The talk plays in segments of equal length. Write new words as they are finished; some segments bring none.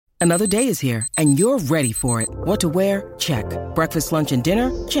Another day is here, and you're ready for it. What to wear? Check. Breakfast, lunch, and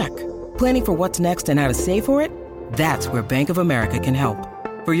dinner? Check. Planning for what's next and how to save for it? That's where Bank of America can help.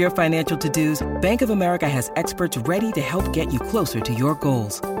 For your financial to-dos, Bank of America has experts ready to help get you closer to your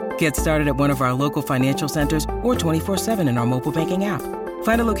goals. Get started at one of our local financial centers or 24/7 in our mobile banking app.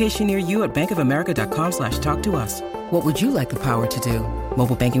 Find a location near you at bankofamerica.com/talktous. What would you like the power to do?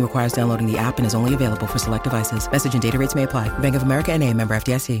 Mobile banking requires downloading the app and is only available for select devices. Message and data rates may apply. Bank of America N.A., member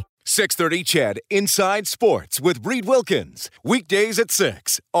FDIC. 630 CHED Inside Sports with Reed Wilkins. Weekdays at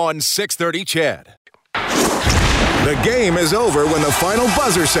 6 on 630 CHED. The game is over when the final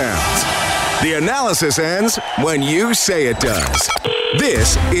buzzer sounds. The analysis ends when you say it does.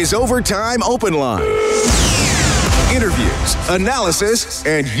 This is Overtime Open Line. Interviews, analysis,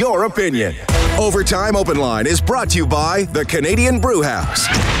 and your opinion. Overtime Open Line is brought to you by the Canadian Brew House.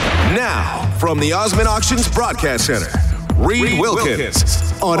 Now, from the Osmond Auctions Broadcast Center, Reed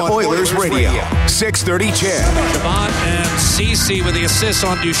Wilkins on Oilers Radio, 630 CHED. Chabot and Ceci with the assist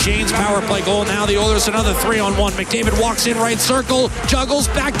on Duchesne's power play goal. Now the Oilers another 3-on-1. McDavid walks in right circle, juggles,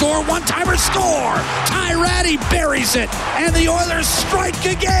 backdoor, one-timer, score! Ty Rattie buries it, and the Oilers strike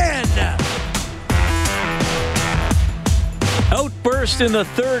again! Outburst in the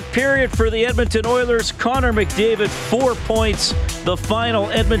third period for the Edmonton Oilers. Connor McDavid, 4 points. The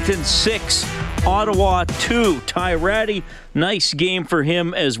final, Edmonton 6, Ottawa 2. Ty Rattie, nice game for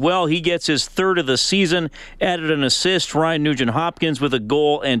him as well. He gets his third of the season, added an assist. Ryan Nugent-Hopkins with a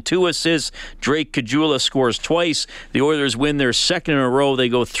goal and 2 assists. Drake Caggiula scores twice. The Oilers win their second in a row. They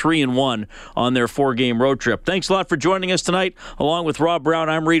go 3-1 on their 4-game road trip. Thanks a lot for joining us tonight. Along with Rob Brown,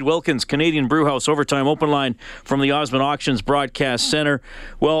 I'm Reed Wilkins, Canadian Brewhouse Overtime Open Line from the Osmond Auctions Broadcast Center.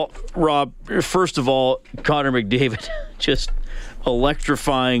 Well, Rob, first of all, Connor McDavid just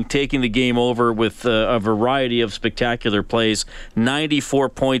electrifying, taking the game over with a variety of spectacular plays. 94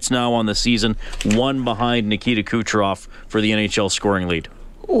 points now on the season, 1 behind Nikita Kucherov for the NHL scoring lead.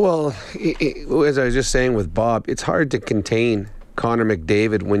 Well, as I was just saying with Bob, it's hard to contain Connor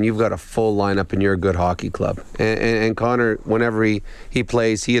McDavid when you've got a full lineup and you're a good hockey club. And Connor, whenever he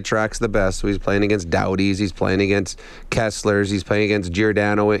plays, he attracts the best. So he's playing against Doughties, he's playing against Kesslers, he's playing against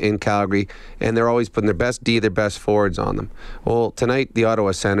Giordano in Calgary, and they're always putting their best D, their best forwards on them. Well, tonight the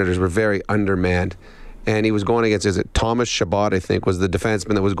Ottawa Senators were very undermanned. And he was going against, is it Thomas Chabot, I think, was the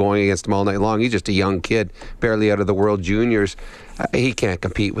defenseman that was going against him all night long. He's just a young kid, barely out of the World Juniors. He can't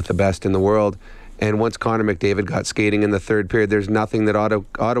compete with the best in the world. And once Connor McDavid got skating in the third period, there's nothing that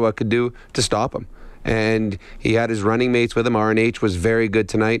Ottawa could do to stop him. And he had his running mates with him. RNH was very good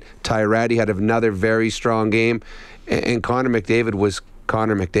tonight. Ty Rattie had another very strong game. And Connor McDavid was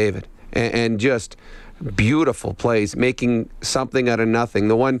Connor McDavid. And just beautiful plays, making something out of nothing.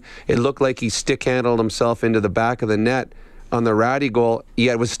 The one, it looked like he stick-handled himself into the back of the net on the Rattie goal,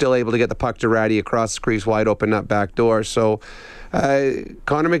 yet was still able to get the puck to Rattie across the crease, wide open, not back door. So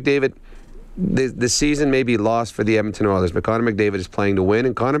Connor McDavid, the season may be lost for the Edmonton Oilers, but Connor McDavid is playing to win,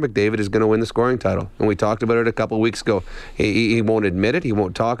 and Connor McDavid is going to win the scoring title. And we talked about it a couple of weeks ago. He won't admit it, he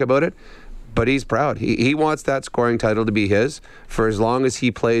won't talk about it, but he's proud. He wants that scoring title to be his for as long as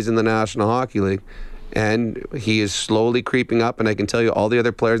he plays in the National Hockey League. And he is slowly creeping up, and I can tell you all the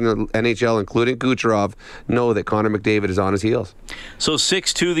other players in the NHL, including Kucherov, know that Connor McDavid is on his heels. So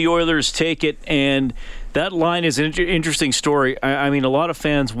 6-2, the Oilers take it, and that line is an interesting story. I mean, a lot of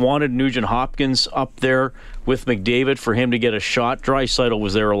fans wanted Nugent-Hopkins up there with McDavid for him to get a shot. Draisaitl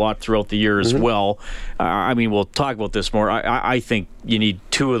was there a lot throughout the year as well. I mean, we'll talk about this more. I think you need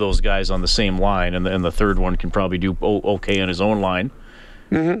 2 of those guys on the same line, and the third one can probably do okay on his own line.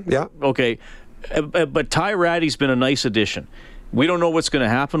 Yeah. Okay. But Ty Rattie's been a nice addition. We don't know what's going to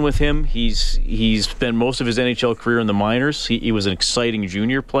happen with him. He's spent most of his NHL career in the minors. He was an exciting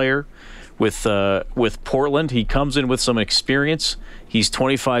junior player with Portland. He comes in with some experience. He's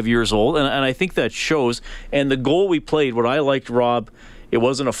 25 years old, and I think that shows. And the goal we played, what I liked, Rob, it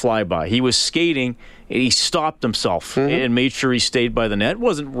wasn't a flyby. He was skating, and he stopped himself and made sure he stayed by the net. It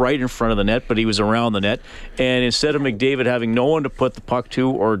wasn't right in front of the net, but he was around the net. And instead of McDavid having no one to put the puck to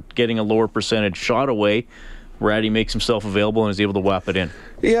or getting a lower percentage shot away, Rattie makes himself available and is able to whap it in.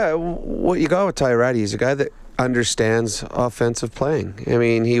 Yeah, what you got with Ty Rattie is a guy that understands offensive playing. I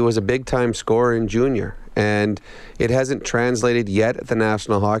mean, he was a big-time scorer in junior, and it hasn't translated yet at the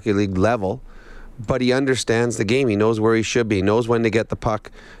National Hockey League level, but he understands the game. He knows where he should be. He knows when to get the puck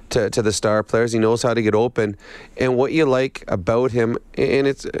to the star players. He knows how to get open. And what you like about him, and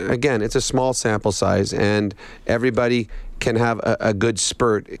it's a small sample size, and everybody can have a good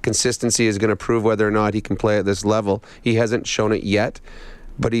spurt. Consistency is going to prove whether or not he can play at this level. He hasn't shown it yet,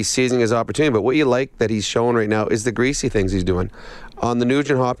 but he's seizing his opportunity. But what you like that he's showing right now is the greasy things he's doing. On the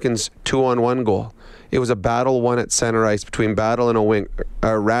Nugent-Hopkins 2-on-1 goal, it was a battle won at center ice between Battle and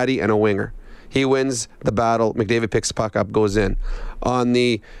Ratty and a winger. He wins the battle. McDavid picks the puck up, goes in. On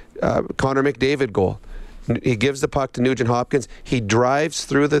the Connor McDavid goal, he gives the puck to Nugent-Hopkins. He drives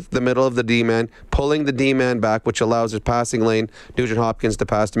through the middle of the D-man, pulling the D-man back, which allows his passing lane, Nugent-Hopkins, to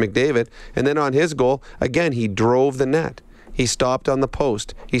pass to McDavid. And then on his goal, again, he drove the net. He stopped on the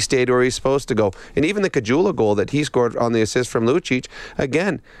post. He stayed where he's supposed to go. And even the Caggiula goal that he scored on the assist from Lucic,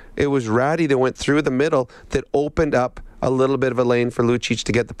 again, it was Ratty that went through the middle that opened up a little bit of a lane for Lucic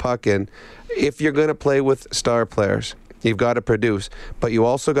to get the puck in. If you're going to play with star players, you've got to produce, but you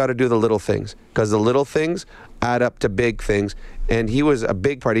also got to do the little things, because the little things add up to big things. And he was a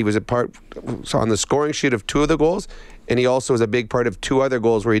big part. He was a part on the scoring sheet of 2 of the goals, and he also was a big part of 2 other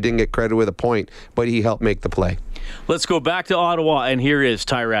goals where he didn't get credit with a point, but he helped make the play. Let's go back to Ottawa, and here is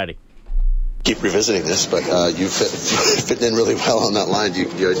Ty Ratty. Keep revisiting this, but you fit in really well on that line. You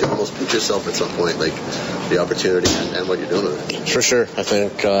almost pinch yourself at some point, like the opportunity and what you're doing with it. For sure. I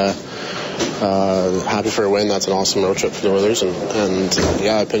think happy for a win. That's an awesome road trip for the Oilers, and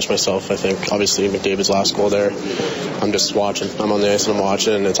yeah, I pinched myself. I think obviously McDavid's last goal there, I'm just watching. I'm on the ice and I'm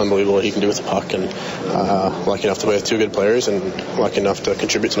watching, and it's unbelievable what he can do with the puck, and lucky enough to play with 2 good players and lucky enough to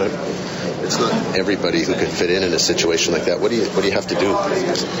contribute tonight. It's not everybody who can fit in a situation like that. What do you have to do?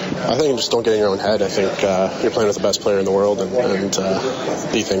 I think just don't get in your own head. I think you're playing with the best player in the world, and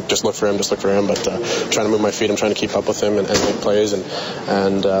you think just look for him. But trying to move my feet, I'm trying to keep up with him and make plays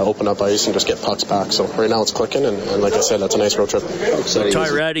and open up ice and just get pucks back. So right now it's clicking, and like I said, that's a nice road trip. Ty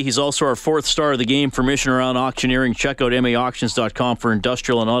Ratty, he's also our 4th star of the game for Mission Around Auctioneering. Check out maauctions.com for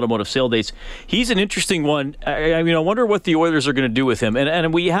industrial and automotive sale dates. He's an interesting one. I wonder what the Oilers are going to do with him.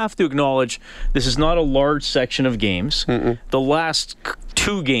 And we have to acknowledge this is not a large section of games. The last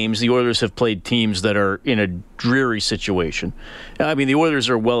 2 games, the Oilers have played teams that are in a dreary situation. I mean, the Oilers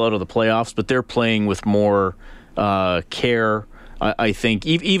are well out of the playoffs, but they're playing with more care. I think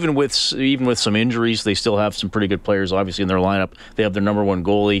even with some injuries, they still have some pretty good players, obviously, in their lineup. They have their number 1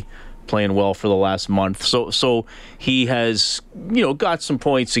 goalie playing well for the last month. So he has, got some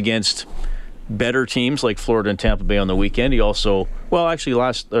points against better teams like Florida and Tampa Bay on the weekend. He also, the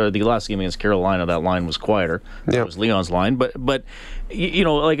last game against Carolina, that line was quieter. Yep. That was Leon's line. But like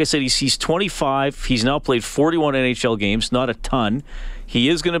I said, he's 25. He's now played 41 NHL games, not a ton. He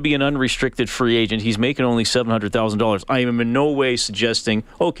is going to be an unrestricted free agent. He's making only $700,000. I am in no way suggesting,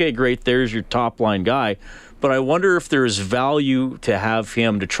 okay, great, there's your top-line guy. But I wonder if there is value to have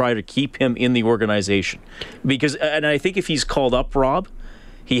him, to try to keep him in the organization. Because, and I think if he's called up, Rob,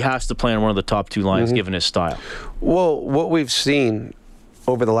 he has to play on one of the top 2 lines, given his style. Well, what we've seen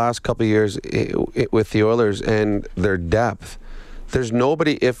over the last couple of years with the Oilers and their depth, there's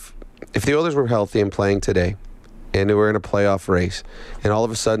nobody, if the Oilers were healthy and playing today, and they were in a playoff race, and all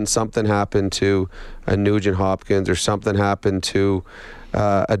of a sudden something happened to a Nugent-Hopkins or something happened to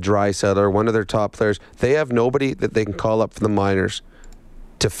a Draisaitl or one of their top players, they have nobody that they can call up from the minors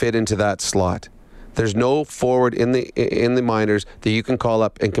to fit into that slot. There's no forward in the minors that you can call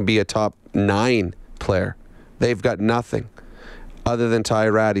up and can be a top 9 player. They've got nothing other than Ty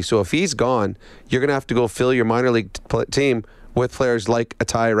Ratty. So if he's gone, you're going to have to go fill your minor league team with players like a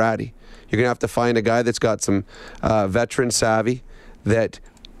Ty Ratty. You're going to have to find a guy that's got some veteran savvy, that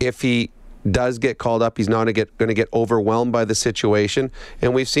if he does get called up, he's not going to get overwhelmed by the situation.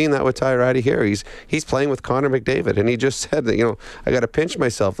 And we've seen that with Ty Ratty here. He's playing with Connor McDavid, and he just said that, I got to pinch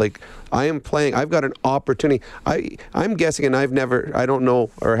myself. Like, I am playing. I've got an opportunity. I'm guessing, and I don't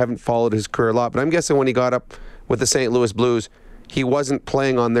know or haven't followed his career a lot, but I'm guessing when he got up with the St. Louis Blues, he wasn't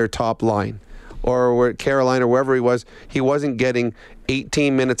playing on their top line. Or Carolina, wherever he wasn't getting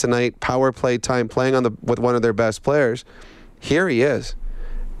 18 minutes a night, power play time, playing with one of their best players. Here he is.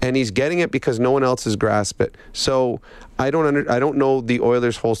 And he's getting it because no one else has grasped it. So I don't know the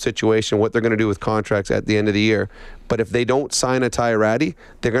Oilers' whole situation, what they're going to do with contracts at the end of the year. But if they don't sign a Ty Ratty,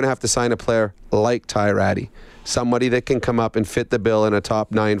 they're going to have to sign a player like Ty Ratty. Somebody that can come up and fit the bill in a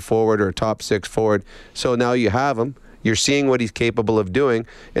top 9 forward or a top 6 forward. So now you have him. You're seeing what he's capable of doing.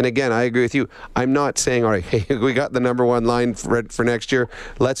 And again, I agree with you. I'm not saying, all right, hey, we got the number 1 line for next year.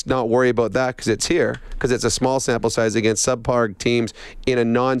 Let's not worry about that because it's here, because it's a small sample size against subpar teams in a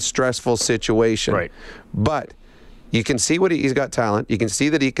non-stressful situation. Right. But you can see he's got talent. You can see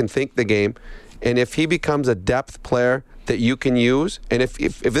that he can think the game. And if he becomes a depth player that you can use, and if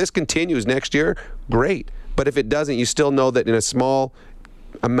this continues next year, great. But if it doesn't, you still know that in a small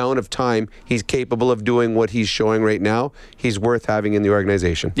amount of time he's capable of doing what he's showing right now. He's worth having in the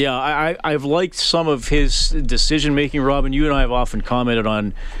organization. Yeah, I've liked some of his decision making, Robin. You and I have often commented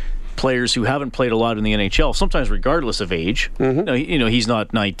on players who haven't played a lot in the NHL, sometimes regardless of age. Mm-hmm. He's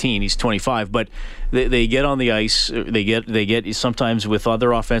not 19, he's 25, but they get on the ice, they get sometimes with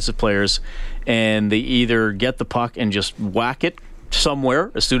other offensive players, and they either get the puck and just whack it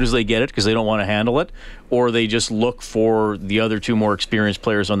somewhere as soon as they get it because they don't want to handle it, or they just look for the other two more experienced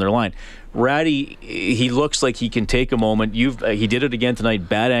players on their line. Ratty, he looks like he can take a moment. He did it again tonight.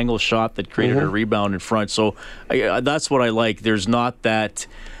 Bad angle shot that created a rebound in front. So that's what I like. There's not that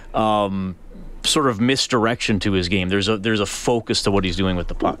sort of misdirection to his game. There's a focus to what he's doing with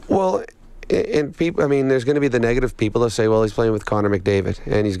the puck. Well, and people, there's going to be the negative people that say, well, he's playing with Connor McDavid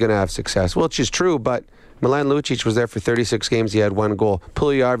and he's going to have success, which is true, but Milan Lucic was there for 36 games. He had 1 goal.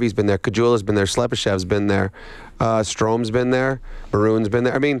 Puljujarvi's been there. Kajula's been there. Slepishev's been there. Strome's been there. Maroon's been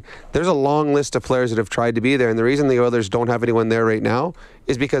there. There's a long list of players that have tried to be there, and the reason the Oilers don't have anyone there right now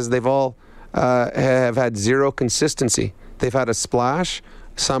is because they've all have had zero consistency. They've had a splash,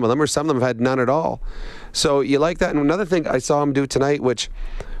 some of them have had none at all. So you like that. And another thing I saw him do tonight, which,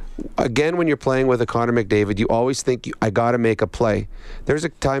 again, when you're playing with a Connor McDavid, you always think, I got to make a play. There's a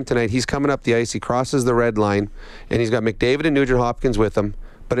time tonight, he's coming up the ice, he crosses the red line, and he's got McDavid and Nugent-Hopkins with him,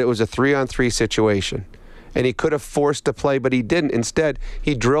 but it was a 3-on-3 situation. And he could have forced a play, but he didn't. Instead,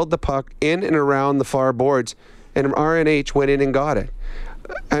 he drilled the puck in and around the far boards, and RNH went in and got it.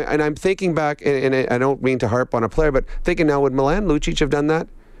 And I'm thinking back, and I don't mean to harp on a player, but thinking now, would Milan Lucic have done that?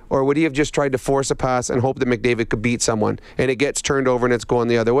 Or would he have just tried to force a pass and hope that McDavid could beat someone and it gets turned over and it's going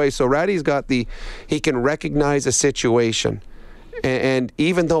the other way? So Ratty's got he can recognize a situation. And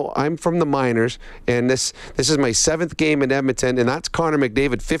even though I'm from the minors and this is my 7th game in Edmonton and that's Connor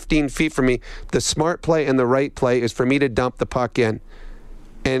McDavid 15 feet from me, the smart play and the right play is for me to dump the puck in.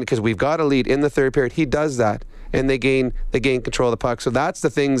 And because we've got a lead in the third period, he does that. And they gain control of the puck. So that's the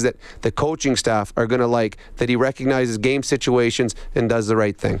things that the coaching staff are going to like, that he recognizes game situations and does the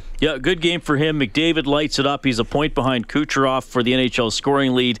right thing. Yeah, good game for him. McDavid lights it up. He's a point behind Kucherov for the NHL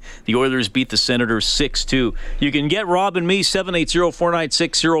scoring lead. The Oilers beat the Senators 6-2. You can get Rob and me,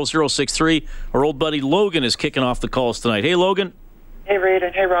 780-496-0063. Our old buddy Logan is kicking off the calls tonight. Hey, Logan. Hey, Reed,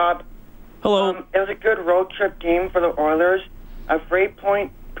 and hey, Rob. Hello. It was a good road trip game for the Oilers. A Freight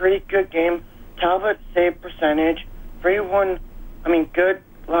Point, pretty good game. Talbot save percentage. Good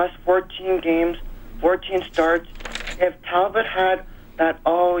last 14 games, 14 starts. If Talbot had that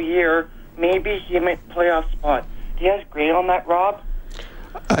all year, maybe he might playoff spot. Do you guys agree on that, Rob?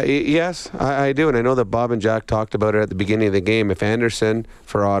 Yes, I do. And I know that Bob and Jack talked about it at the beginning of the game. If Anderson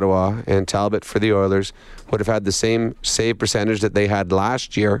for Ottawa and Talbot for the Oilers would have had the same save percentage that they had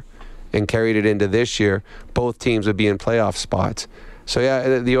last year and carried it into this year, both teams would be in playoff spots. So,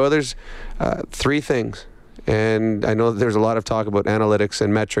 yeah, the Oilers, 3 things. And I know that there's a lot of talk about analytics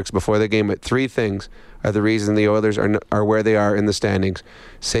and metrics before the game, but 3 things are the reason the Oilers are where they are in the standings.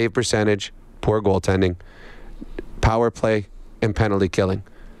 Save percentage, poor goaltending, power play, and penalty killing.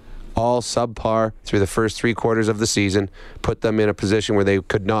 All subpar through the first 3 quarters of the season, put them in a position where they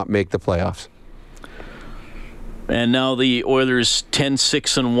could not make the playoffs. And now the Oilers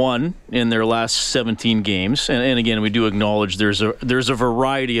 10-6-1 in their last 17 games. And again, we do acknowledge there's a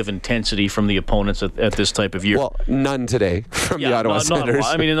variety of intensity from the opponents at this type of year. Well, none today from the Ottawa Senators.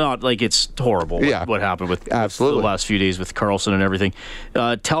 Not like it's horrible what happened with the last few days with Karlsson and everything.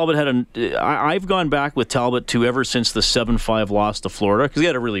 Talbot had I've gone back with Talbot to ever since the 7-5 loss to Florida, because he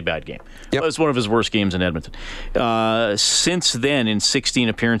had a really bad game. Yep. It was one of his worst games in Edmonton. Since then, in 16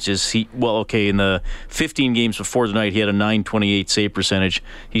 appearances, in the 15 games before tonight, he had a .928 save percentage.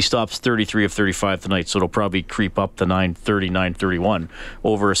 He stops 33 of 35 tonight, so it'll probably creep up to .930, .931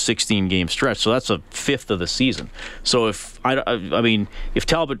 over a 16-game stretch. So that's a fifth of the season. So if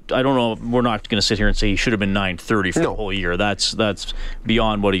Talbot, I don't know, we're not going to sit here and say he should have been .930 for the whole year. That's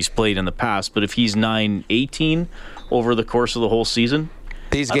beyond what he's played in the past. But if he's .918 over the course of the whole season,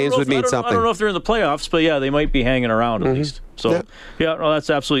 these games would mean something. I don't know if they're in the playoffs, but yeah, they might be hanging around at least. So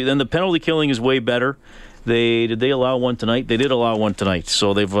that's absolutely. Then the penalty killing is way better. Did they allow one tonight? They did allow one tonight.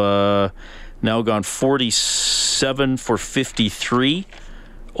 So they've now gone 47 for 53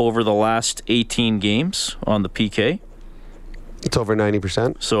 over the last 18 games on the PK. It's over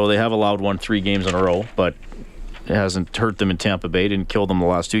 90%. So they have allowed one 3 games in a row, but it hasn't hurt them in Tampa Bay. Didn't kill them the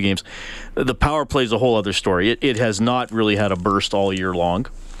last 2 games. The power play is a whole other story. It has not really had a burst all year long.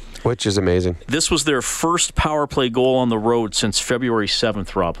 Which is amazing. This was their first power play goal on the road since February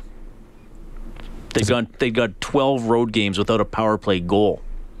 7th, Rob. They got 12 road games without a power play goal.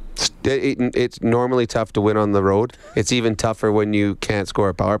 It's normally tough to win on the road. It's even tougher when you can't score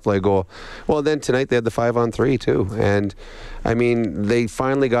a power play goal. Well, then tonight they had the 5-on-3 too. And, they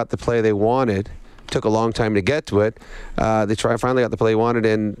finally got the play they wanted. took a long time to get to it. They finally got the play he wanted,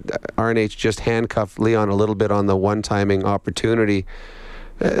 and RNH just handcuffed Leon a little bit on the one-timing opportunity.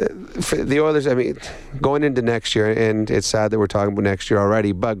 For the Oilers, I mean, going into next year, and it's sad that we're talking about next year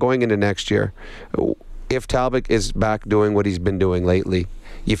already, but going into next year, if Talbot is back doing what he's been doing lately,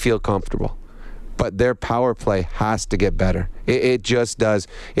 you feel comfortable. But their power play has to get better. It just does.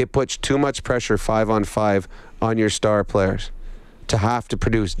 It puts too much pressure 5-on-5 on your star players to have to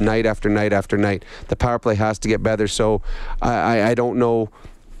produce night after night after night. The power play has to get better. So I don't know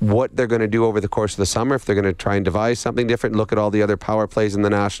what they're going to do over the course of the summer, if they're going to try and devise something different, look at all the other power plays in the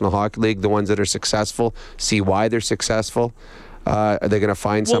National Hockey League, the ones that are successful, see why they're successful. Are they going to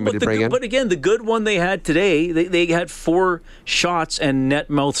find somebody to bring in? But again, the good one they had today, they had 4 shots and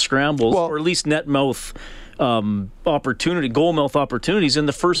net mouth scrambles, or at least net mouth goal mouth opportunities in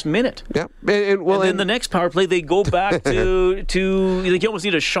the first minute. Yeah, and then the next power play, they go back to they almost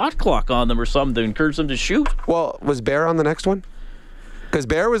need a shot clock on them or something to encourage them to shoot. Well, was Bear on the next one? Because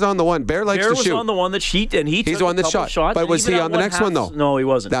Bear was on the one. Bear likes to shoot. Bear was on the one that he's took the one that shot. Shots, but was he on the next one though? No, he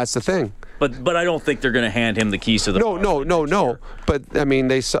wasn't. That's the thing. But I don't think they're going to hand him the keys to the No. But I mean,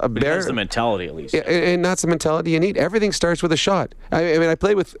 they saw Bear. That's the mentality, at least. Yeah, and that's the mentality you need. Everything starts with a shot. I mean, I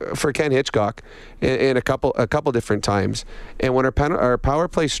played for Ken Hitchcock in a couple different times, and when our power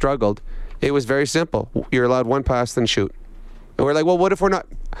play struggled, it was very simple. You're allowed one pass, then shoot. And we're like, well, what if we're not?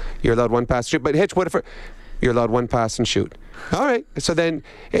 You're allowed one pass, shoot. But Hitch, what if you're allowed one pass and shoot? All right. So then,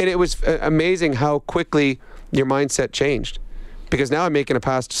 and it was amazing how quickly your mindset changed. Because now I'm making a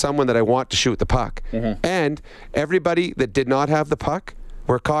pass to someone that I want to shoot the puck. Mm-hmm. And everybody that did not have the puck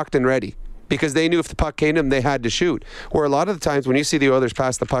were cocked and ready. Because they knew if the puck came to them, they had to shoot. Where a lot of the times when you see the Oilers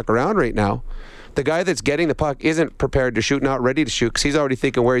pass the puck around right now, the guy that's getting the puck isn't prepared to shoot, not ready to shoot, because he's already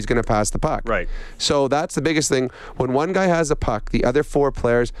thinking where he's going to pass the puck. Right. So that's the biggest thing. When one guy has a puck, the other 4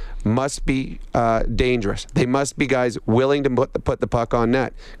 players must be dangerous. They must be guys willing to put the puck on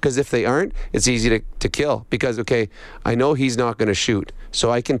net. Because if they aren't, it's easy to kill. Because, okay, I know he's not going to shoot,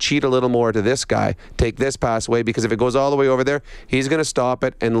 so I can cheat a little more to this guy, take this pass away, because if it goes all the way over there, he's going to stop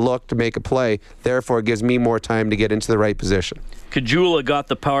it and look to make a play. Therefore, it gives me more time to get into the right position. Kajula got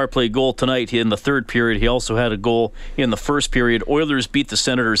the power play goal tonight in the third period. He also had a goal in the first period. Oilers beat the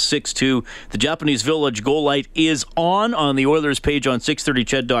Senators 6-2. The Japanese Village goal light is on the Oilers page on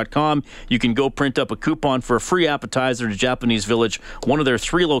 630ched.com. You can go print up a coupon for a free appetizer to Japanese Village, one of their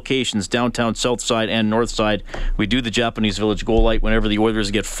 3 locations, downtown, south side, and north side. We do the Japanese Village goal light whenever the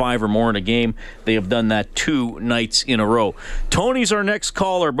Oilers get 5 or more in a game. They have done that 2 nights in a row. Tony's our next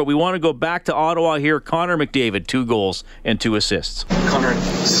caller, but we want to go back to Ottawa here. Connor McDavid, 2 goals and 2 assists. Connor,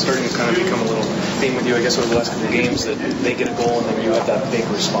 it's starting to kind of become a little theme with you, I guess, over the last couple of games, that they get a goal and then you have that big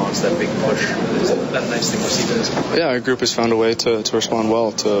response, that big push. Is that a nice thing to see for this point? Yeah, our group has found a way to respond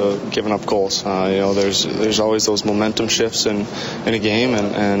well to giving up goals. There's always those momentum shifts in a game,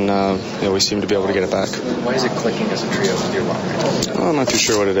 and we seem to be able to get it back. Why is it clicking as a trio with your line? I'm not too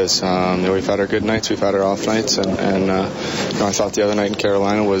sure what it is. We've had our good nights, we've had our off nights, and I thought the other night in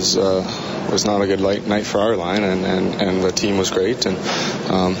Carolina was not a good night for our line, and the team was great, and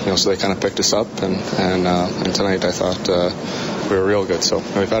so they kind of picked us up, and tonight I thought we were real good. So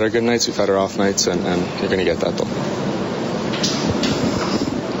we've had our good nights, we've had our off nights, and you're going to get that though.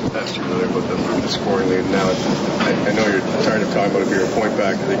 Asked you earlier about the scoring lead. Now I know you're tired of talking about it, you're a point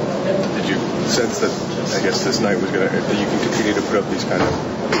back. Did you sense that this night was that you can continue to put up these kind of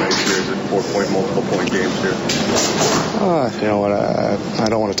nights here, as a 4-point, multiple point games here? You know what? I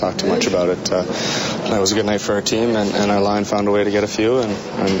don't want to talk too much about it. It was a good night for our team, and our line found a way to get a few, and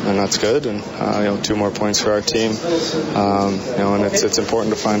that's good. And 2 more points for our team. And it's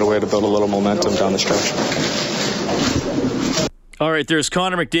important to find a way to build a little momentum down the stretch. All right, there's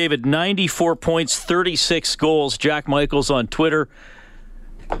Connor McDavid, 94 points, 36 goals. Jack Michaels on Twitter.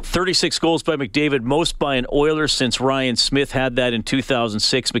 36 goals by McDavid, most by an Oiler since Ryan Smith had that in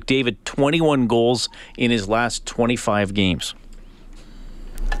 2006. McDavid, 21 goals in his last 25 games.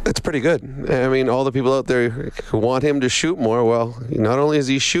 That's pretty good. I mean, all the people out there who want him to shoot more, well, not only is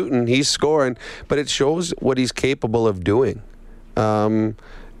he shooting, he's scoring, but it shows what he's capable of doing.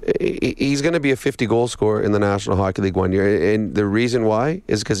 He's going to be a 50-goal scorer in the National Hockey League one year, and the reason why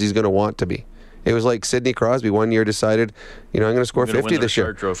is because he's going to want to be. It was like Sidney Crosby one year decided, I'm going to score 50 this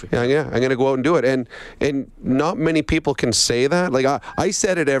year. Trophy. Yeah, I'm going to go out and do it. And not many people can say that. Like I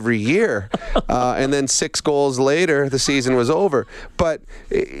said it every year, and then 6 goals later, the season was over. But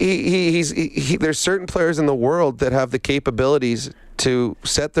there's certain players in the world that have the capabilities to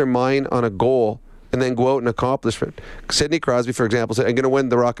set their mind on a goal and then go out and accomplish it. Sidney Crosby, for example, said, I'm going to win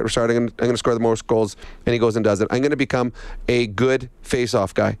the Rocket Richard. I'm going to score the most goals, and he goes and does it. I'm going to become a good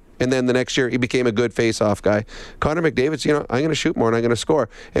face-off guy. And then the next year, he became a good face-off guy. Connor McDavid's, I'm going to shoot more and I'm going to score.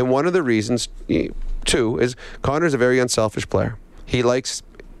 And one of the reasons, too, is Connor's a very unselfish player. He likes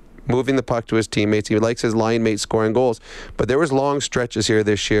moving the puck to his teammates. He likes his line mates scoring goals. But there was long stretches here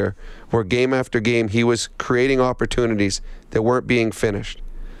this year where game after game he was creating opportunities that weren't being finished.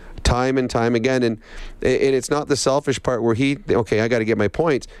 Time and time again. And it's not the selfish part where I got to get my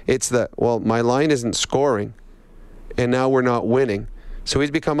points. It's my line isn't scoring and now we're not winning. So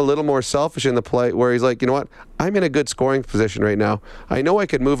he's become a little more selfish in the play where he's like, you know what? I'm in a good scoring position right now. I know I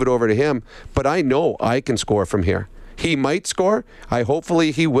could move it over to him, but I know I can score from here. He might score.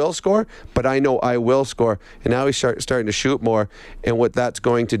 Hopefully he will score, but I know I will score. And now he's starting to shoot more. And what that's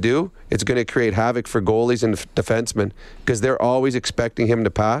going to do, it's going to create havoc for goalies and defensemen because they're always expecting him to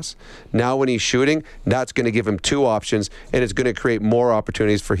pass. Now when he's shooting, that's going to give him two options, and it's going to create more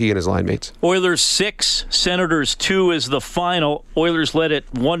opportunities for he and his line mates. Oilers 6, Senators 2 is the final. Oilers led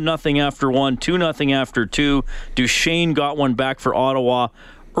it 1-0 after 1, 2-0 after 2. Duchesne got one back for Ottawa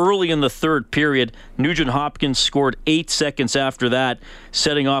early in the third period. Nugent Hopkins scored 8 seconds after that,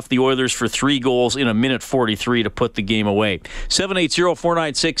 setting off the Oilers for 3 goals in a minute 43 to put the game away.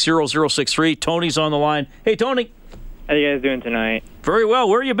 780-496-0063. Tony's on the line. Hey, Tony. How you guys doing tonight? Very well.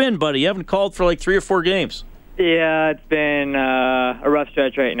 Where you been, buddy? You haven't called for like 3 or 4 games. Yeah, it's been a rough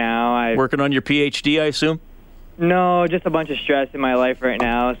stretch right now. Working on your PhD, I assume? No, just a bunch of stress in my life right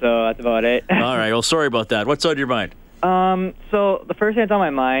now, so that's about it. All right. Well, sorry about that. What's on your mind? So the first thing that's on my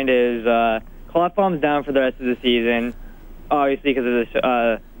mind is Klefbom's down for the rest of the season, obviously because of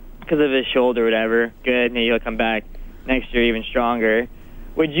his shoulder or whatever. Good, maybe he'll come back next year even stronger.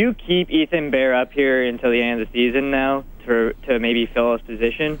 Would you keep Ethan Bear up here until the end of the season now to maybe fill his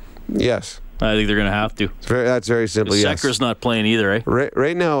position? Yes. I think they're going to have to. That's very simple, yes. Sekera's not playing either, eh?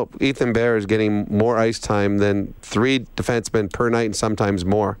 Right now, Ethan Bear is getting more ice time than 3 defensemen per night and sometimes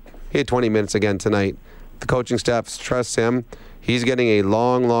more. He had 20 minutes again tonight. The coaching staff trusts him. He's getting a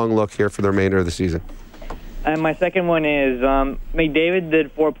long, long look here for the remainder of the season. And my second one is McDavid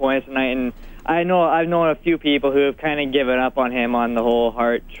did 4 points tonight, and I've known a few people who have kind of given up on him on the whole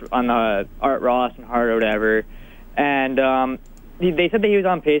Art Ross and Hart or whatever. And they said that he was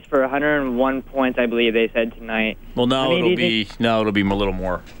on pace for 101 points, I believe they said tonight. Well, now it'll be a little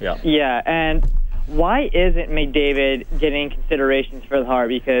more. Yeah. Yeah, and why isn't McDavid getting considerations for the Hart?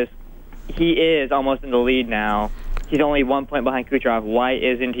 Because he is almost in the lead now. He's only 1 point behind Kucherov. Why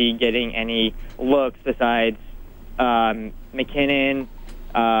isn't he getting any looks besides McKinnon,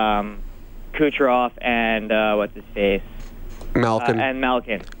 Kucherov, and what's his face?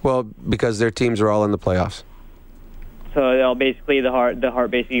 Malkin. Well, because their teams are all in the playoffs. So they'll basically the Hart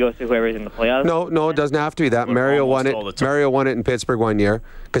basically goes to whoever's in the playoffs. No, it doesn't have to be that. Mario won it. Mario won it in Pittsburgh one year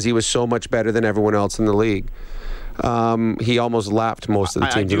because he was so much better than everyone else in the league. He almost lapped most of the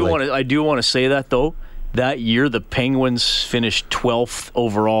teams. I do want to say that though. That year, the Penguins finished 12th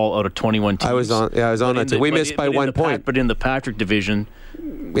overall out of 21 teams. I was on that. We missed by 1 point. But in the Patrick division,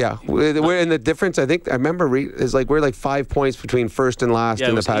 yeah, we're in the difference. I think I remember is like we're like 5 points between first and last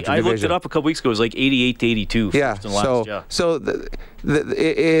in the Patrick division. I looked it up a couple weeks ago. It was like 88 to 82. Yeah. First and last, so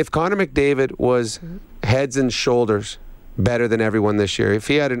if Connor McDavid was heads and shoulders better than everyone this year, if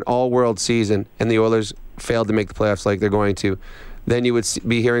he had an all-world season and the Oilers failed to make the playoffs like they're going to, then you would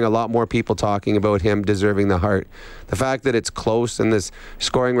be hearing a lot more people talking about him deserving the Hart. The fact that it's close and this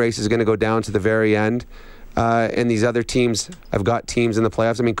scoring race is going to go down to the very end, and these other teams have got teams in the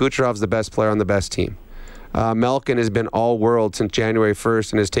playoffs. I mean, Kucherov's the best player on the best team. Malkin has been all-world since January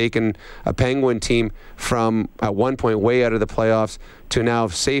 1st and has taken a Penguin team from, at one point, way out of the playoffs to now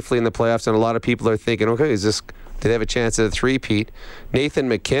safely in the playoffs, and a lot of people are thinking, okay, do they have a chance at a three-peat? Nathan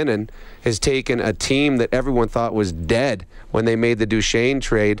McKinnon has taken a team that everyone thought was dead when they made the Duchesne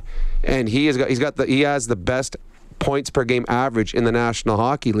trade, and he has the best points per game average in the National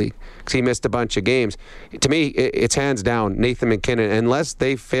Hockey League because he missed a bunch of games. To me, it's hands down Nathan McKinnon. Unless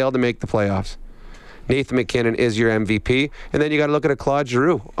they fail to make the playoffs, Nathan McKinnon is your MVP. And then you got to look at a Claude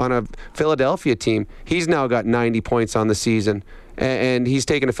Giroux on a Philadelphia team. He's now got 90 points on the season. And he's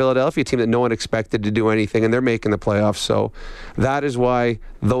taken a Philadelphia team that no one expected to do anything, and they're making the playoffs. So that is why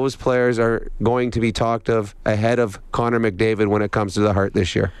those players are going to be talked of ahead of Connor McDavid when it comes to the Hart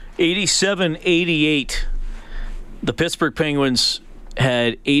this year. 87-88. The Pittsburgh Penguins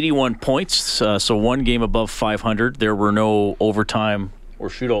had 81 points, so one game above 500. There were no overtime or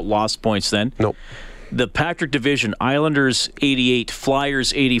shootout lost points then. Nope. The Patrick division, Islanders 88,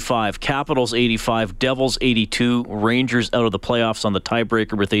 Flyers 85, Capitals 85, Devils 82, Rangers out of the playoffs on the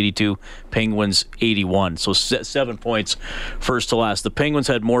tiebreaker with 82, Penguins 81. So 7 points first to last. The Penguins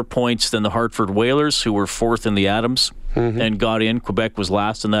had more points than the Hartford Whalers, who were fourth in the Adams. and got in. Quebec was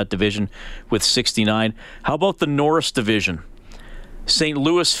last in that division with 69. How about the Norris division? St.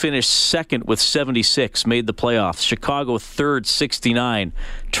 Louis finished second with 76, made the playoffs. Chicago third, 69.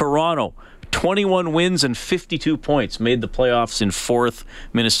 Toronto, 21 wins and 52 points, made the playoffs in fourth.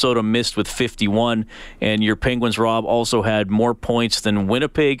 Minnesota missed with 51. And your Penguins, Rob, also had more points than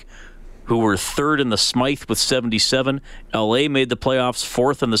Winnipeg, who were third in the Smythe with 77. LA made the playoffs,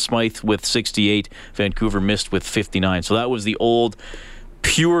 fourth in the Smythe with 68. Vancouver missed with 59. So that was the old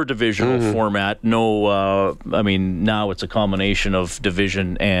pure divisional format. No, now it's a combination of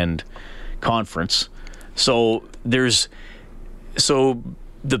division and conference. So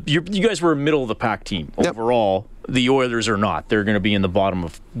you guys were a middle of the pack team overall. The Oilers are not. They're going to be in the bottom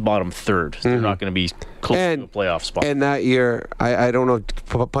third. They're not going to be close to a playoff spot. And that year, I don't know,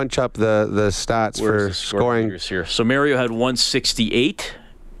 punch up the stats for scoring here. So Mario had 168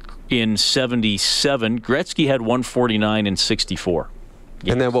 in 77. Gretzky had 149 in 64.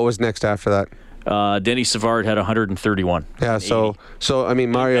 Yes. And then what was next after that? Denny Savard had 131. Yeah, so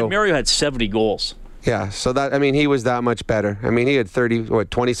Mario had 70 goals. Yeah, so he was that much better. He had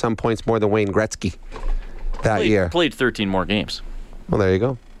 20-some points more than Wayne Gretzky that year. Played 13 more games. Well, there you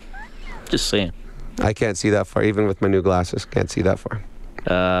go. Just saying. I can't see that far, even with my new glasses. Can't see that far.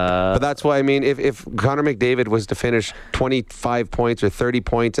 But that's why, if Connor McDavid was to finish 25 points or 30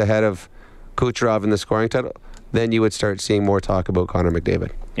 points ahead of Kucherov in the scoring title, then you would start seeing more talk about Connor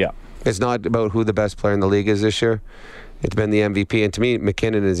McDavid. Yeah. It's not about who the best player in the league is this year. It's been the MVP. And to me,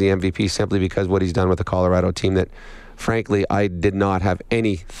 McKinnon is the MVP simply because what he's done with the Colorado team that, frankly, I did not have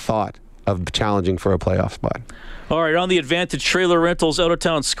any thought of challenging for a playoff spot. All right, on the Advantage Trailer Rentals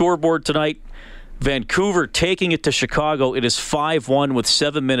out-of-town scoreboard tonight, Vancouver taking it to Chicago. It is 5-1 with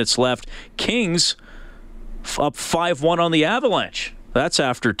 7 minutes left. Kings up 5-1 on the Avalanche. That's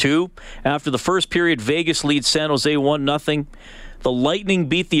after 2. After the first period, Vegas leads San Jose 1-0. The Lightning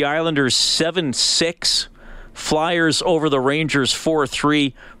beat the Islanders 7-6. Flyers over the Rangers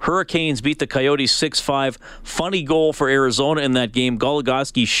 4-3. Hurricanes beat the Coyotes 6-5. Funny goal for Arizona in that game.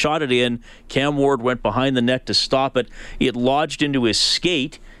 Goligoski shot it in. Cam Ward went behind the net to stop it. It lodged into his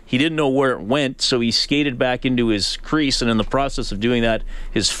skate. He didn't know where it went, so he skated back into his crease, and in the process of doing that,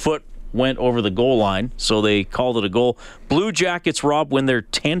 his foot went over the goal line, so they called it a goal. Blue Jackets, Rob, win their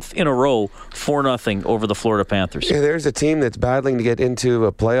 10th in a row, 4-0 over the Florida Panthers. Yeah, there's a team that's battling to get into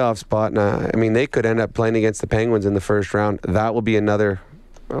a playoff spot. They could end up playing against the Penguins in the first round. That will be another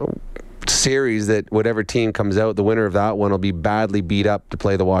series that whatever team comes out, the winner of that one will be badly beat up to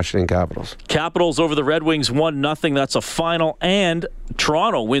play the Washington Capitals. Capitals over the Red Wings 1-0. That's a final. And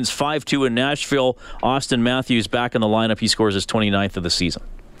Toronto wins 5-2 in Nashville. Austin Matthews back in the lineup. He scores his 29th of the season.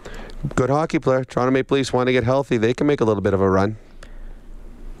 Good hockey player. Toronto Maple Leafs want to get healthy. They can make a little bit of a run.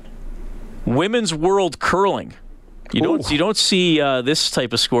 Women's World Curling. You don't see this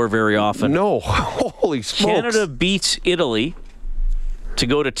type of score very often. No. Holy smokes. Canada beats Italy to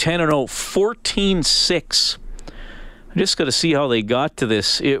go to 10-0, 14-6. I just got to see how they got to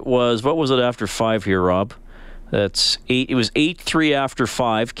this. It was, what was it after 5 here, Rob? That's 8. It was 8-3 after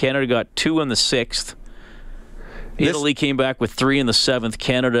 5. Canada got 2 in the 6th. Italy came back with 3 in the 7th.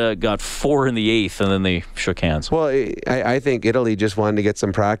 Canada got 4 in the 8th, and then they shook hands. Well, I think Italy just wanted to get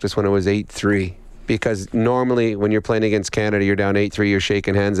some practice when it was 8-3. Because normally when you're playing against Canada, you're down 8-3, you're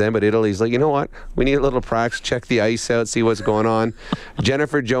shaking hands then. But Italy's like, you know what? We need a little practice, check the ice out, see what's going on.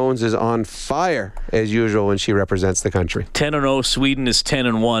 Jennifer Jones is on fire, as usual, when she represents the country. 10-0, Sweden is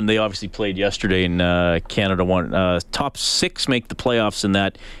 10-1. They obviously played yesterday, and Canada won. Top 6 make the playoffs in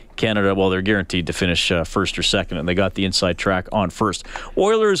that. Canada, well, they're guaranteed to finish first or second, and they got the inside track on first.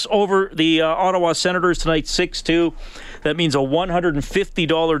 Oilers over the Ottawa Senators tonight, 6-2. That means a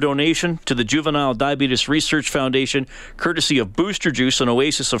 $150 donation to the Juvenile Diabetes Research Foundation, courtesy of Booster Juice, an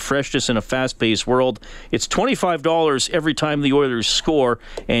oasis of freshness in a fast-paced world. It's $25 every time the Oilers score,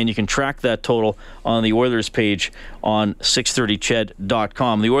 and you can track that total on the Oilers page on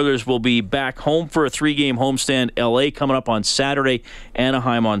 630ched.com. The Oilers will be back home for a 3-game homestand. LA coming up on Saturday,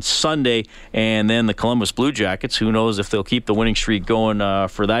 Anaheim on Sunday, and then the Columbus Blue Jackets. Who knows if they'll keep the winning streak going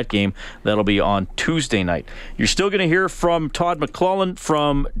for that game. That'll be on Tuesday night. You're still going to hear from Todd McClellan,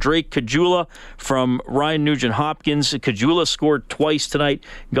 from Drake Caggiula, from Ryan Nugent-Hopkins. Caggiula scored twice tonight,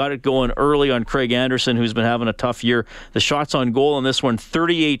 got it going early on Craig Anderson, who's been having a tough year. The shots on goal on this one,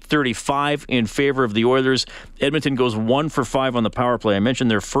 38-35 in favor of the Oilers. Edmonton goes 1 for 5 on the power play. I mentioned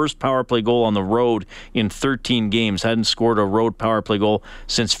their first power play goal on the road in 13 games. Hadn't scored a road power play goal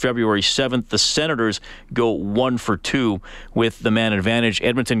since since February 7th. The Senators go 1-for-2 with the man advantage.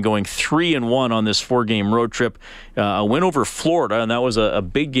 Edmonton going 3-1 on this 4-game road trip. A win over Florida, and that was a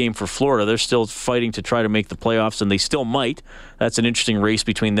big game for Florida. They're still fighting to try to make the playoffs, and they still might. That's an interesting race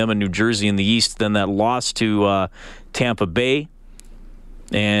between them and New Jersey in the East. Then that loss to Tampa Bay.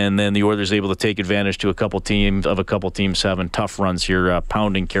 And then the Oilers able to take advantage to a couple teams having tough runs here,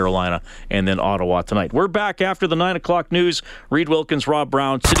 pounding Carolina and then Ottawa tonight. We're back after the 9 o'clock news. Reed Wilkins, Rob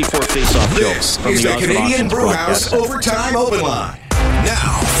Brown, City 4 Face-Off Show. This is the Canadian Brewhouse Overtime Open Line.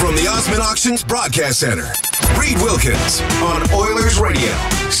 Now, from the Osmond Auctions Broadcast Center, Reed Wilkins on Oilers Radio,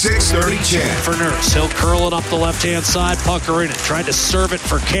 630 CHED. For Nurse, he'll curl it up the left-hand side, pucker in it, tried to serve it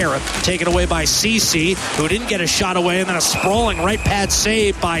for Carrot, taken away by Ceci, who didn't get a shot away, and then a sprawling right pad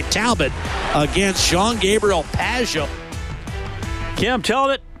save by Talbot against Jean-Gabriel Pageau. Cam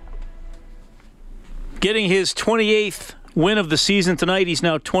Talbot getting his 28th win of the season tonight. He's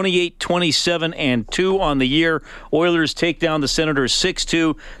now 28-27-2 on the year. Oilers take down the Senators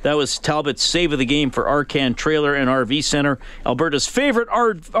 6-2. That was Talbot's save of the game for Arcan Trailer and RV Center, Alberta's favorite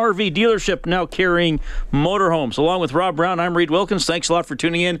RV dealership, now carrying motorhomes. Along with Rob Brown, I'm Reed Wilkins. Thanks a lot for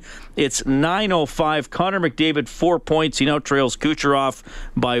tuning in. It's 9:05. Connor McDavid, 4 points. He now trails Kucherov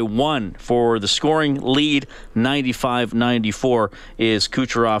by 1 for the scoring lead. 95-94 is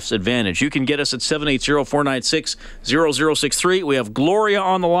Kucherov's advantage. You can get us at 780-496-0063. We have Gloria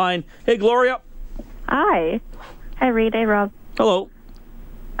on the line. Hey, Gloria. Hi. Hi, Reed. Hey, Rob. Hello.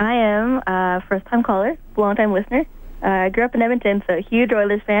 I am a first-time caller, long-time listener. I grew up in Edmonton, so a huge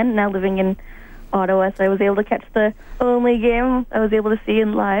Oilers fan, now living in Ottawa, so I was able to catch the only game I was able to see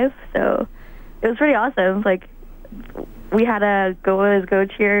in live, so it was pretty awesome. Like, we had a go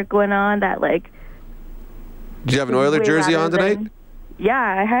cheer going on that, like... Did you have an Oiler jersey on tonight? Yeah,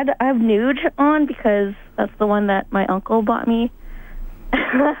 I have Nuge on because that's the one that my uncle bought me.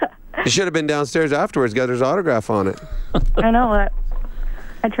 You should have been downstairs afterwards, got his autograph on it. I know what.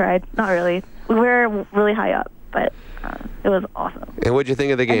 I tried. Not really. We were really high up, but it was awesome. And what'd you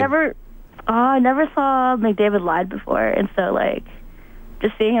think of the game? I never saw McDavid live before, and so, like,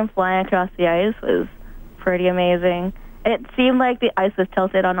 just seeing him flying across the ice was pretty amazing. It seemed like the ice was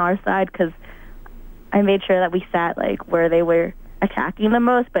tilted on our side because I made sure that we sat, like, where they were attacking the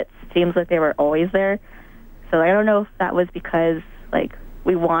most, but it seems like they were always there. So I don't know if that was because, like,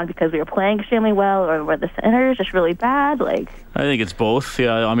 we won because we were playing extremely well, or were the Senators just really bad? Like, I think it's both.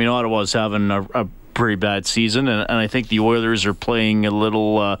 Yeah, I mean, Ottawa's having a pretty bad season, and I think the Oilers are playing a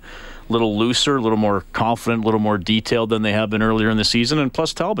little looser, a little more confident, a little more detailed than they have been earlier in the season, and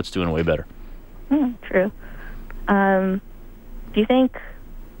plus Talbot's doing way better. True. Do you think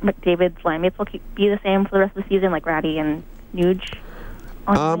McDavid's line mates will be the same for the rest of the season, like Ratty and Nuge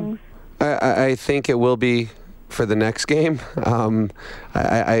on things? I think it will be for the next game.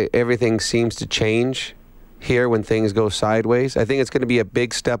 Everything seems to change here when things go sideways. I think it's going to be a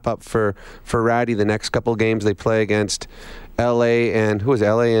big step up for Ratty the next couple games. They play against LA and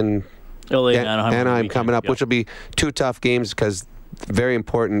Anaheim coming up, which will be 2 tough games because very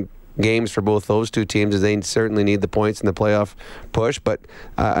important games for both those two teams, as they certainly need the points in the playoff push. But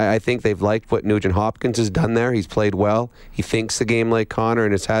I think they've liked what Nugent Hopkins has done there. He's played well. He thinks the game like Connor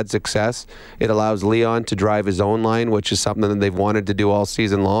and has had success. It allows Leon to drive his own line, which is something that they've wanted to do all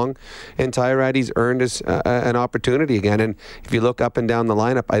season long. And Ty Ratty's earned us an opportunity again. And if you look up and down the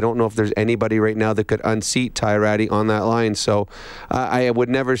lineup, I don't know if there's anybody right now that could unseat Ty Ratty on that line. So I would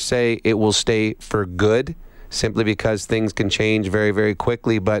never say it will stay for good, simply because things can change very, very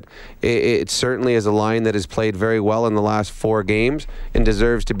quickly. But it certainly is a line that has played very well in the last 4 games and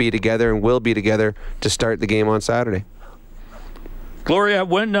deserves to be together and will be together to start the game on Saturday. Gloria,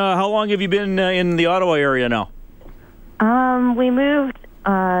 how long have you been in the Ottawa area now? We moved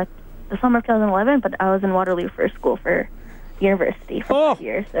the summer of 2011, but I was in Waterloo for school for university for 5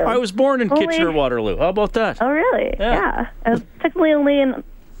 years. So I was born in Kitchener-Waterloo. How about that? Oh, really? Yeah. I was technically only in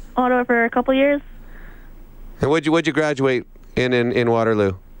Ottawa for a couple years. And what'd you graduate in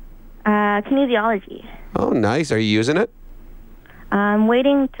Waterloo? Kinesiology. Oh, nice. Are you using it? I'm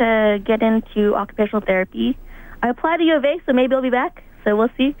waiting to get into occupational therapy. I applied to U of A, so maybe I'll be back. So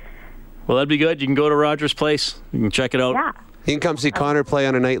we'll see. Well, that'd be good. You can go to Rogers Place. You can check it out. Yeah. You can come see Connor play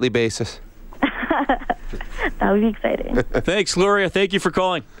on a nightly basis. That would be exciting. Thanks, Gloria. Thank you for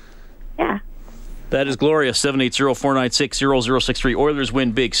calling. Yeah. That is Gloria, 780-496-0063. Oilers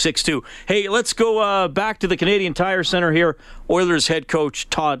win big, 6-2. Hey, let's go back to the Canadian Tire Center here. Oilers head coach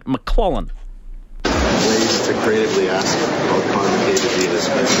Todd McLellan. Ways to creatively ask about Connor McDavid being as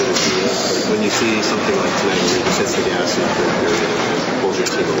good as he is. When you see something like tonight where he just hits the gas in the third period and pulls your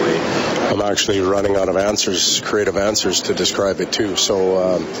team away. I'm actually running out of answers, creative answers to describe it too.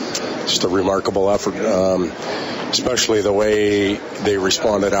 So just a remarkable effort, especially the way they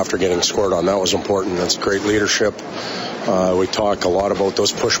responded after getting scored on. That was important. That's great leadership. We talk a lot about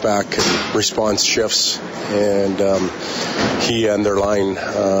those pushback and response shifts, and he and their line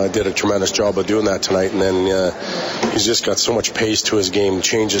did a tremendous job of doing that tonight. And then he's just got so much pace to his game,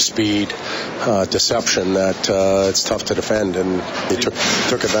 change of speed, deception, that it's tough to defend. And they took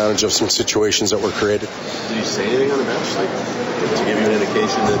advantage of some situations that were created. Did you say anything on the bench, to give you an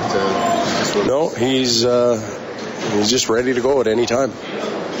indication that? No, he's just ready to go at any time.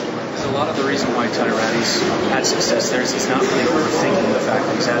 A lot of the reason why Ty Ratty's had success there is he's not really overthinking the fact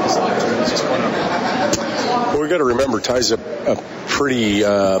that he's had this opportunity. He's just going up. Well, we got to remember Ty's a pretty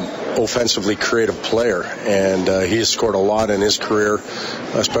offensively creative player, and he has scored a lot in his career,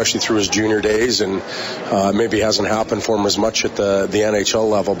 especially through his junior days, and maybe hasn't happened for him as much at the NHL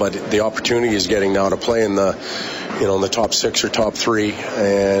level, but the opportunity he's getting now to play in the top 6 or top 3,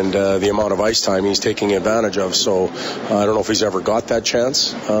 and the amount of ice time he's taking advantage of. So I don't know if he's ever got that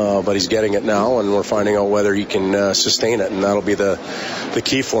chance, but he's getting it now, and we're finding out whether he can sustain it, and that'll be the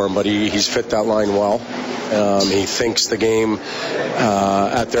key for him. But he's fit that line well. He thinks the game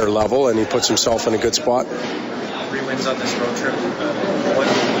at their level, and he puts himself in a good spot. 3 wins on this road trip. What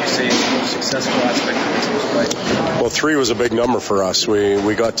would you say is the most successful aspect of the team's play? Well, 3 was a big number for us.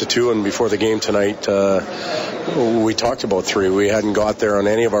 We got to 2, and before the game tonight, we talked about 3. We hadn't got there on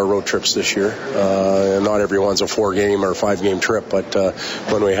any of our road trips this year. Not everyone's a 4-game or 5-game trip, but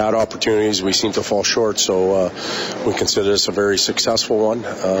when we had opportunities, we seemed to fall short. So we consider this a very successful one.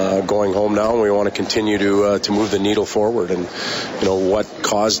 Going home now, and we want to continue to move the needle forward. And what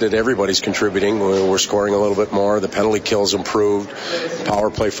caused it? Everybody's contributing. We're scoring a little bit more. The penalty kills improved. Power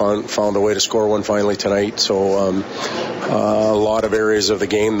play found a way to score one finally tonight. So a lot of areas of the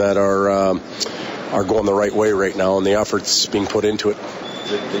game that are going the right way right now, and the effort's being put into it.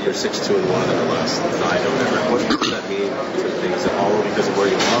 You're 6-2-1 in the last 9. What does that mean for things? Is it all because of where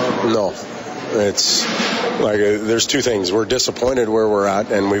you are? No. It's like there's 2 things. We're disappointed where we're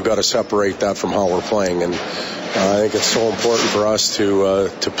at, and we've got to separate that from how we're playing. And I think it's so important for us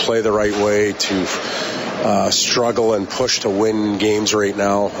to play the right way, to struggle and push to win games right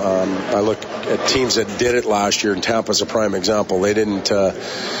now. I look at teams that did it last year, and Tampa's a prime example. They didn't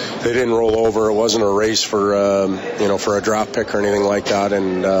roll over. It wasn't a race for a draft pick or anything like that,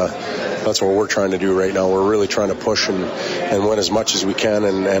 and that's what we're trying to do right now. We're really trying to push and win as much as we can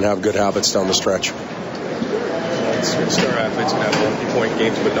and have good habits down the stretch. Star athletes can have multi-point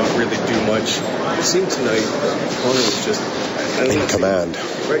games but not really do much. It seemed tonight Connor was just in command.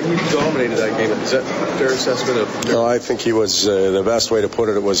 Right, he dominated that game. Is that a fair assessment of? No, I think he was the best way to put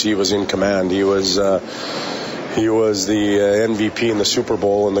it was he was in command. He was the MVP in the Super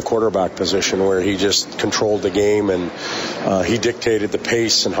Bowl in the quarterback position, where he just controlled the game, and he dictated the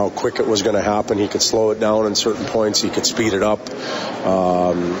pace and how quick it was going to happen. He could slow it down in certain points. He could speed it up.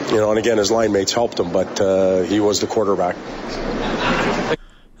 And again, his line mates helped him, but he was the quarterback.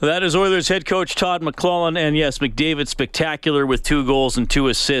 That is Oilers head coach Todd McLellan, and yes, McDavid spectacular with 2 goals and 2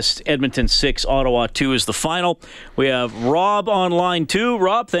 assists. Edmonton 6, Ottawa 2 is the final. We have Rob on line 2.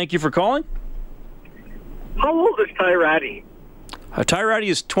 Rob, thank you for calling. How old is Ty Ratty? Ty Ratty